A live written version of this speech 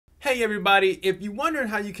Hey everybody, if you're wondering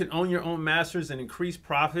how you can own your own masters and increase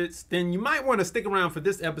profits, then you might want to stick around for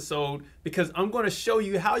this episode because I'm going to show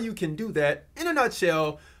you how you can do that in a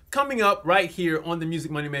nutshell, coming up right here on the Music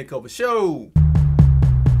Money Makeover Show.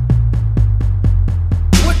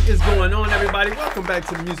 What is going on, everybody? Welcome back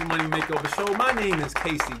to the Music Money Makeover Show. My name is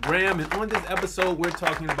Casey Graham, and on this episode we're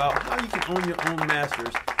talking about how you can own your own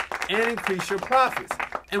masters and increase your profits.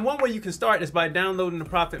 And one way you can start is by downloading the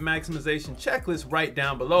profit maximization checklist right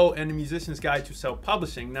down below and the Musician's Guide to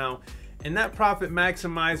Self-Publishing. Now, in that profit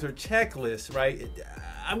maximizer checklist, right,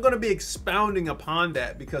 I'm going to be expounding upon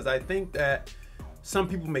that because I think that some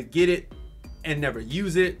people may get it and never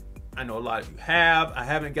use it. I know a lot of you have. I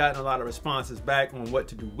haven't gotten a lot of responses back on what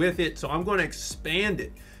to do with it, so I'm going to expand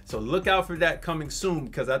it. So look out for that coming soon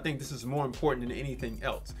because I think this is more important than anything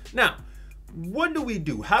else. Now, what do we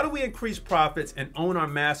do? How do we increase profits and own our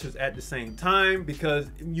masters at the same time?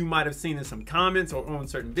 Because you might have seen in some comments or on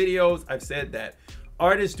certain videos, I've said that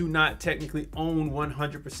artists do not technically own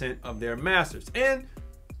 100% of their masters. And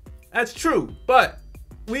that's true, but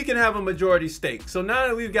we can have a majority stake. So now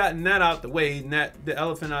that we've gotten that out the way and that the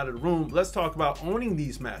elephant out of the room, let's talk about owning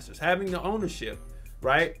these masters, having the ownership,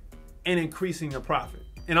 right? And increasing the profit.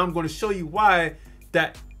 And I'm going to show you why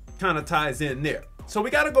that kind of ties in there. So we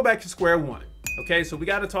got to go back to square one. Okay, so we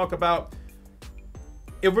got to talk about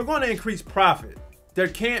if we're going to increase profit, there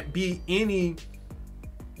can't be any,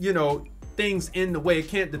 things in the way. It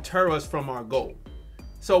can't deter us from our goal.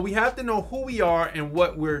 So we have to know who we are and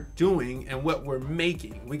what we're doing and what we're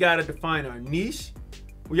making. We got to define our niche.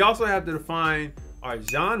 We also have to define our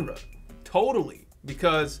genre totally,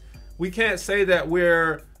 because we can't say that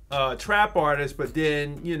we're trap artists, but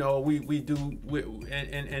then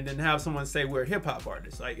and then have someone say we're hip hop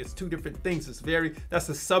artists. Like, it's two different things. That's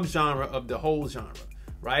a subgenre of the whole genre,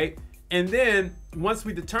 right? And then once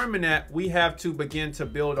we determine that, we have to begin to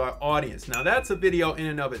build our audience. Now that's a video in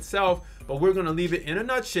and of itself, but we're going to leave it in a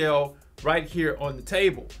nutshell right here on the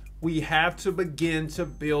table. We have to begin to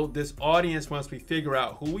build this audience once we figure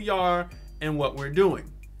out who we are and what we're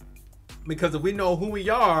doing. Because if we know who we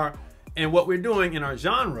are and what we're doing in our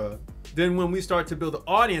genre, then when we start to build an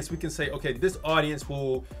audience, we can say, okay, this audience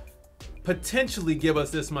will potentially give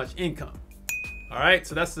us this much income. All right,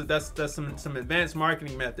 so that's some advanced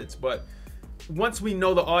marketing methods. But once we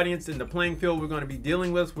know the audience and the playing field we're going to be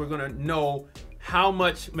dealing with, we're going to know how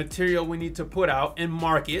much material we need to put out and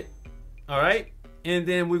market. All right, and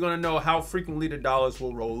then we're going to know how frequently the dollars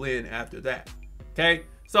will roll in after that. Okay,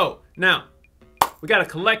 so now we got to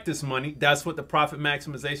collect this money. That's what the profit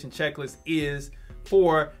maximization checklist is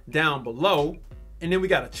for down below. And then we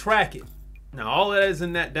got to track it. Now, all that is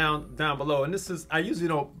in that down below. And this is, I usually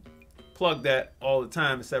don't plug that all the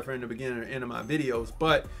time, except for in the beginning or end of my videos.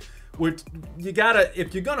 But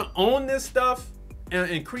if you're going to own this stuff and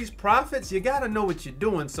increase profits, you got to know what you're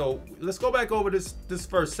doing. So let's go back over this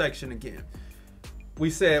first section again.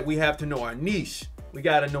 We said we have to know our niche. We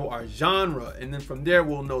got to know our genre, and then from there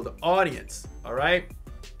we'll know the audience. All right,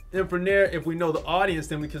 then from there, if we know the audience,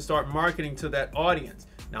 then we can start marketing to that audience.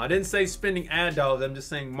 Now, I didn't say spending ad dollars. I'm just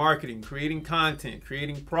saying marketing, creating content,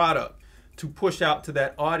 creating product to push out to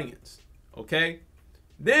that audience. Okay,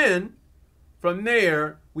 then from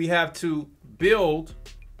there we have to build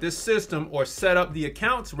this system, or set up the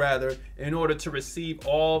accounts rather, in order to receive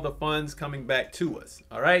all the funds coming back to us.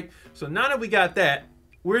 All right, so now that we got that,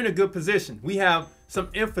 we're in a good position. We have some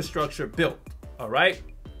infrastructure built. All right,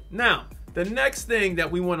 now the next thing that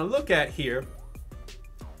we want to look at here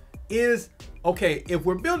is, okay, if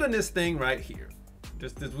we're building this thing right here,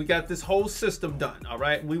 we got this whole system done. All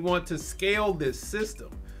right, we want to scale this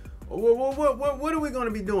system. What are we going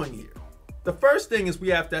to be doing here? The first thing is we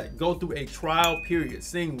have to go through a trial period,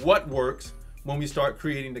 seeing what works when we start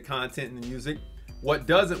creating the content and the music, what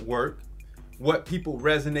doesn't work, what people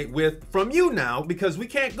resonate with from you now, because we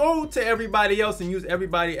can't go to everybody else and use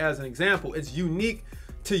everybody as an example. It's unique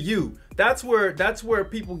to you. That's where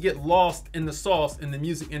people get lost in the sauce in the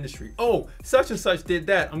music industry. Oh, such and such did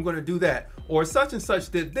that, I'm going to do that. Or such and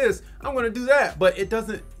such did this, I'm going to do that. But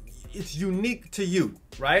it's unique to you,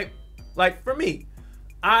 right? Like for me,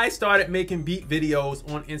 I started making beat videos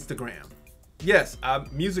on Instagram. Yes, I'm a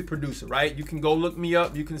music producer, right? You can go look me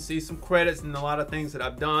up. You can see some credits and a lot of things that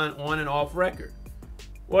I've done on and off record.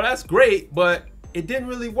 Well, that's great, but it didn't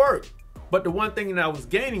really work. But the one thing that I was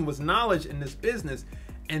gaining was knowledge in this business.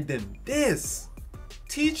 And then this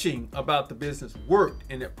teaching about the business worked,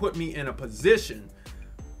 and it put me in a position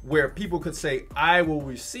where people could say, I will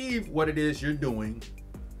receive what it is you're doing,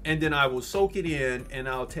 and then I will soak it in and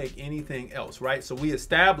I'll take anything else, right? So we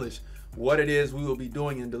establish what it is we will be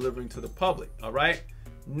doing and delivering to the public, all right?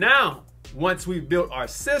 Now, once we've built our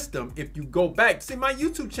system, if you go back, see, my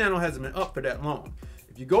YouTube channel hasn't been up for that long.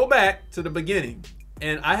 If you go back to the beginning,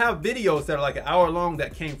 and I have videos that are like an hour long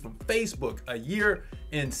that came from Facebook a year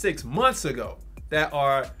and 6 months ago that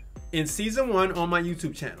are in season 1 on my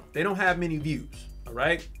YouTube channel. They don't have many views, all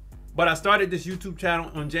right? But I started this YouTube channel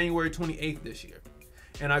on January 28th this year,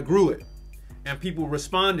 and I grew it, and people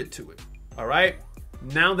responded to it, all right?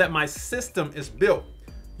 Now that my system is built,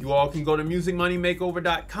 you all can go to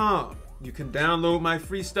musicmoneymakeover.com. You can download my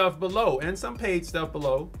free stuff below and some paid stuff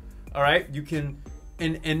below, all right? You can,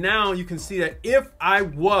 and now you can see that if I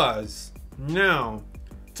was now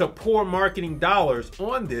to pour marketing dollars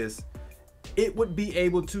on this, it would be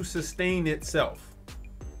able to sustain itself.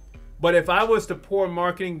 But if I was to pour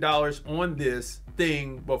marketing dollars on this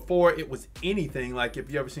thing before it was anything, like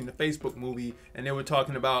if you ever seen the Facebook movie and they were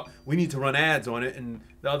talking about, we need to run ads on it, and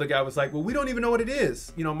the other guy was like, well, we don't even know what it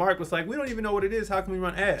is. You know, Mark was like, we don't even know what it is. How can we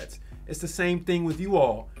run ads? It's the same thing with you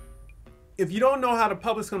all. If you don't know how the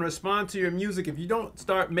public's gonna respond to your music, if you don't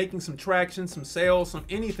start making some traction, some sales, some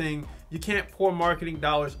anything, you can't pour marketing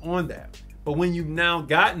dollars on that. But when you've now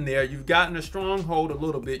gotten there, you've gotten a stronghold a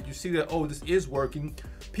little bit, you see that, oh, this is working.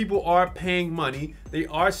 People are paying money. They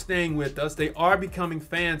are staying with us. They are becoming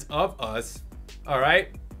fans of us. All right.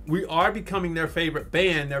 We are becoming their favorite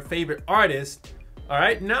band, their favorite artist. All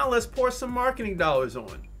right. Now let's pour some marketing dollars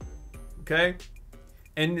on. Okay.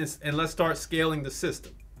 And let's start scaling the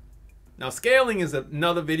system. Now, scaling is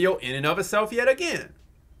another video in and of itself yet again.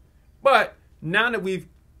 But now that we've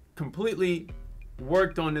completely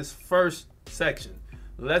worked on this first section,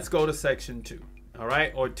 let's go to section 2. All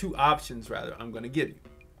right. Or 2 options rather I'm going to give you.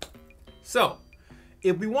 So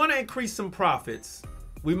if we want to increase some profits,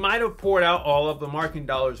 we might have poured out all of the marketing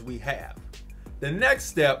dollars we have. The next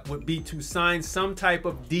step would be to sign some type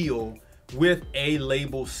of deal with a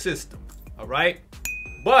label system. All right.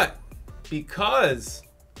 But because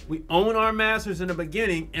we own our masters in the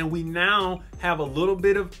beginning and we now have a little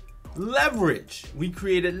bit of leverage, we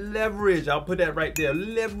created leverage. I'll put that right there.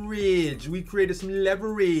 Leverage. We created some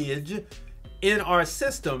leverage in our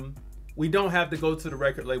system. We don't have to go to the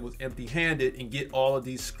record labels empty-handed and get all of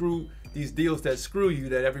these deals that screw you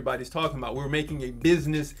that everybody's talking about. We're making a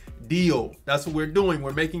business deal. That's what we're doing.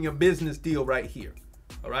 We're making a business deal right here.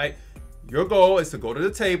 All right. Your goal is to go to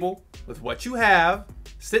the table with what you have,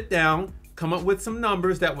 sit down, come up with some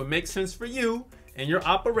numbers that would make sense for you and your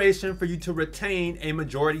operation for you to retain a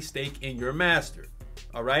majority stake in your master.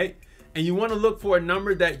 All right. And you want to look for a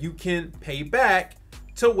number that you can pay back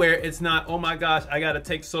to where it's not, oh my gosh, I got to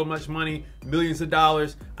take so much money, millions of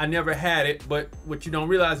dollars. I never had it. But what you don't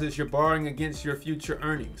realize is you're borrowing against your future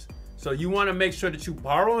earnings. So you want to make sure that you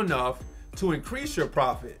borrow enough to increase your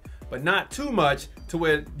profit, but not too much to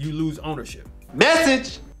where you lose ownership.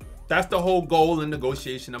 Message. That's the whole goal and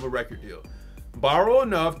negotiation of a record deal. Borrow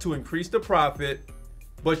enough to increase the profit,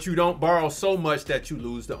 but you don't borrow so much that you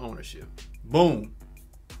lose the ownership. Boom.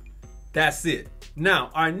 That's it. Now,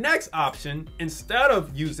 our next option, instead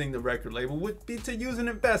of using the record label, would be to use an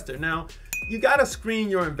investor. Now, you got to screen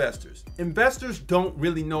your investors. Investors don't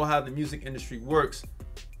really know how the music industry works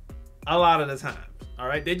a lot of the time. All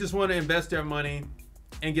right. They just want to invest their money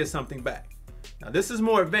and get something back. Now, this is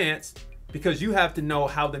more advanced because you have to know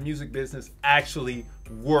how the music business actually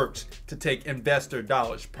works to take investor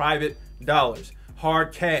dollars, private dollars,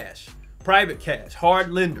 hard cash, private cash,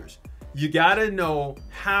 hard lenders. You got to know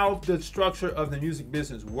how the structure of the music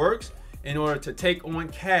business works in order to take on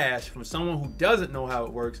cash from someone who doesn't know how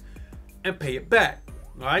it works and pay it back.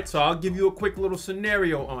 All right, so I'll give you a quick little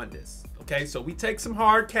scenario on this. Okay, so we take some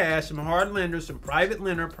hard cash, some hard lenders, some private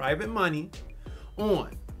lender, private money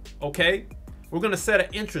on. Okay, we're going to set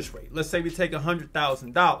an interest rate. Let's say we take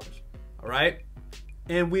 $100,000. All right,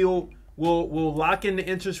 and we'll lock in the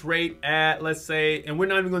interest rate at, let's say, and we're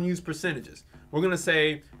not even going to use percentages. We're going to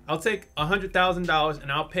say, I'll take $100,000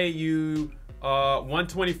 and I'll pay you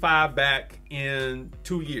 $125 back in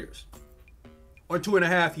 2 years or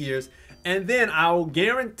 2.5 years. And then I'll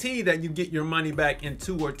guarantee that you get your money back in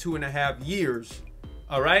 2 or 2.5 years.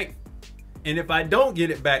 All right. And if I don't get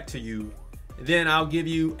it back to you, then I'll give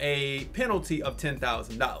you a penalty of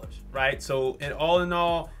 $10,000. Right. So in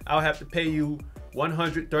all, I'll have to pay you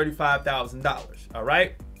 $135,000. All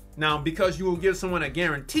right. Now, because you will give someone a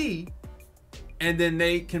guarantee, and then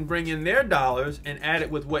they can bring in their dollars and add it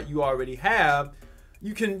with what you already have,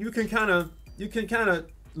 you can kind of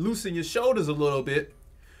loosen your shoulders a little bit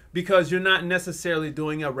because you're not necessarily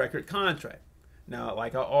doing a record contract. Now,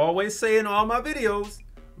 like I always say in all my videos,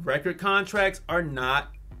 record contracts are not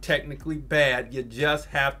technically bad. You just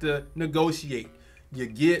have to negotiate. You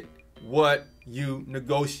get what you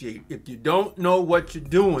negotiate. If you don't know what you're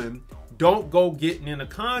doing, don't go getting in a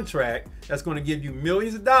contract that's going to give you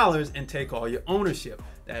millions of dollars and take all your ownership.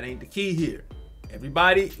 That ain't the key here.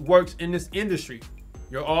 Everybody works in this industry.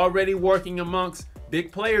 You're already working amongst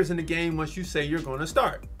big players in the game once you say you're going to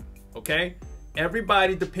start. Okay?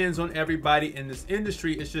 Everybody depends on everybody in this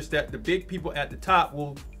industry. It's just that the big people at the top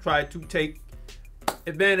will try to take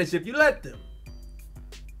advantage if you let them.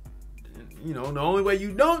 You know, the only way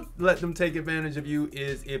you don't let them take advantage of you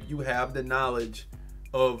is if you have the knowledge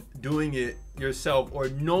of doing it yourself or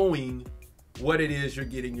knowing what it is you're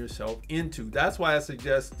getting yourself into. That's why I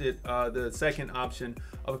suggested the second option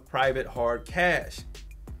of private hard cash.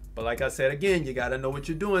 But like I said, again, you got to know what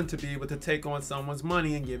you're doing to be able to take on someone's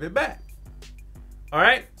money and give it back. All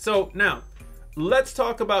right. So now let's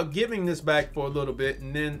talk about giving this back for a little bit,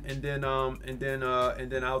 and then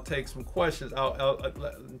I'll take some questions. I'll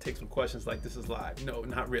take some questions like this is live. No,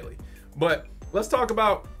 not really. But let's talk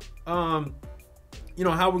about you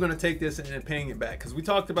know, how we're going to take this and paying it back, because we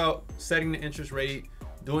talked about setting the interest rate,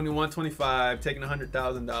 doing the 125, taking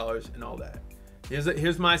 $100,000 and all that.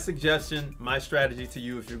 Here's my suggestion, my strategy to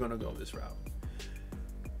you if you're going to go this route.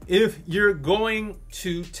 If you're going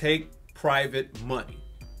to take private money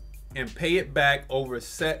and pay it back over a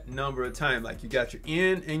set number of time, like you got your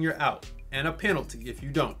in and your out, and a penalty if you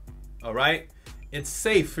don't, all right? It's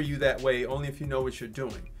safe for you that way, only if you know what you're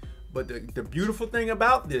doing. But the beautiful thing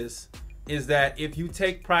about this is that if you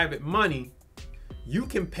take private money, you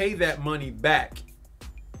can pay that money back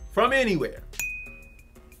from anywhere,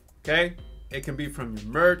 okay? It can be from your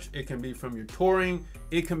merch, it can be from your touring,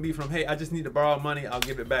 it can be from, hey, I just need to borrow money, I'll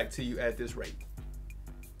give it back to you at this rate.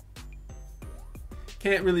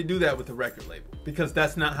 Can't really do that with a record label because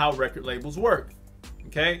that's not how record labels work,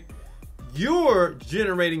 okay? You're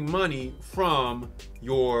generating money from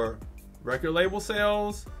your record label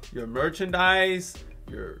sales, your merchandise,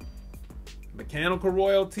 your mechanical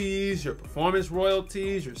royalties, your performance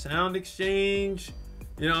royalties, your sound exchange,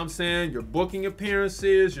 you know what I'm saying, your booking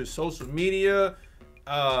appearances, your social media,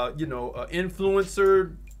 you know,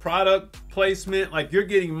 influencer product placement. Like, you're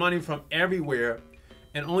getting money from everywhere,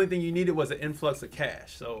 and only thing you needed was an influx of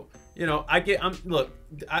cash. So, you know, look,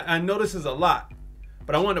 I know this is a lot,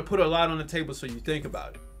 but I want to put a lot on the table so you think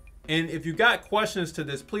about it. And if you got questions to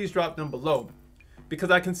this, please drop them below,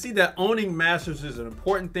 because I can see that owning masters is an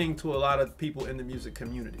important thing to a lot of people in the music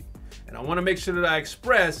community. And I want to make sure that I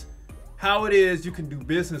express how it is you can do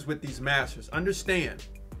business with these masters. Understand,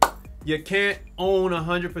 you can't own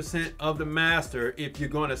 100% of the master if you're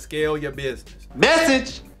going to scale your business.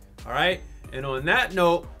 Message! All right? And on that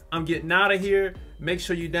note, I'm getting out of here. Make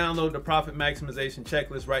sure you download the Profit Maximization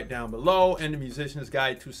Checklist right down below, and the Musician's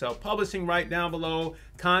Guide to Self-Publishing right down below.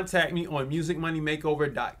 Contact me on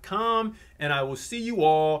musicmoneymakeover.com, and I will see you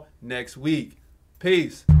all next week.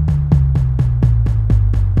 Peace.